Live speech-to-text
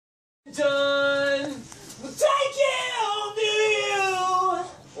Done. We'll take it home to you.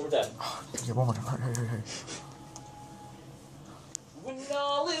 One more time. Yeah, one more time. Hey. When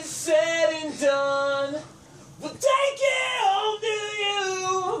all is said and done, we'll take it home to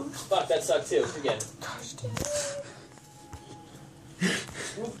you. Fuck, that sucked too. Again. Gosh, damn.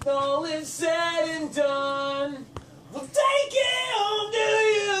 When all is said and done, we'll take it home to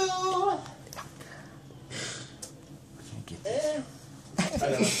you. I can't get this. I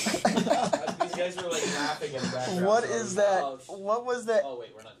know. These guys were like laughing in the background. What so is that? Oh, What was that? oh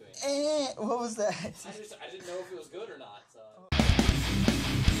wait, we're not doing it. What was that? I didn't know if it was good or not. So.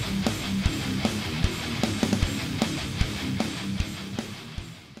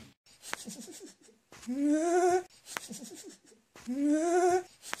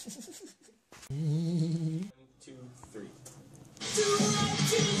 One, two, three.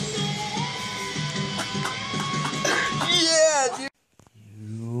 Yeah, dude.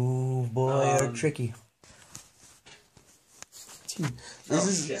 You boy are tricky. Dude, this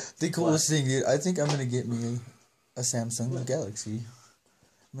is shit. the coolest thing, dude. I think I'm gonna get me a Samsung Galaxy. I'm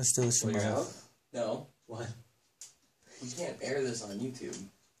gonna steal this from my house. No. What? You can't air this on YouTube.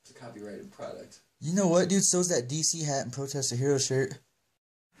 It's a copyrighted product. You know what, dude? So's that DC hat and Protest a Hero shirt.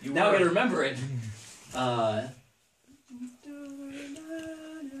 Now I gotta remember it.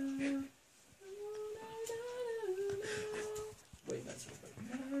 Wait, that's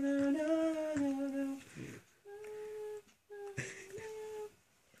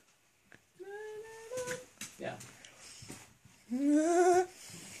yeah.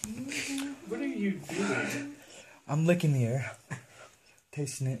 What are you doing? I'm licking the air,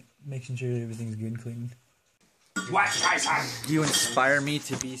 tasting it, making sure everything's good and clean. What, Tyson? You inspire me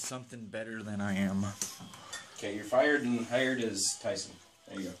to be something better than I am. Okay, you're fired and hired as Tyson.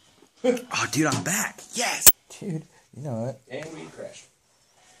 There you go. Oh, dude, I'm back. Yes. Dude, you know what? And we crashed.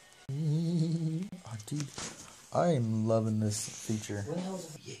 Oh, dude, I am loving this feature.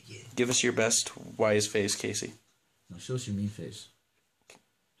 Give us your best wise face, Casey. No, show us your mean face. Have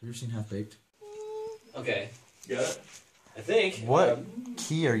you ever seen Half Baked? Okay. Got it. I think. What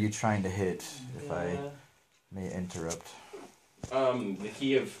key are you trying to hit, if I may interrupt? The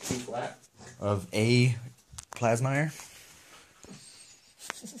key of B flat. Of A Plasmire?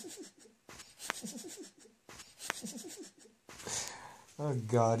 Oh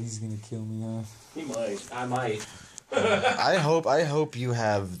god, he's gonna kill me, huh? He might. I might. I hope you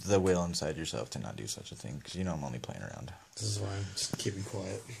have the will inside yourself to not do such a thing, because you know I'm only playing around. This is why I'm just keeping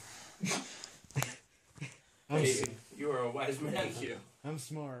quiet. Hey, you are a wise man. I'm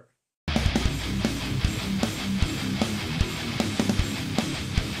smart.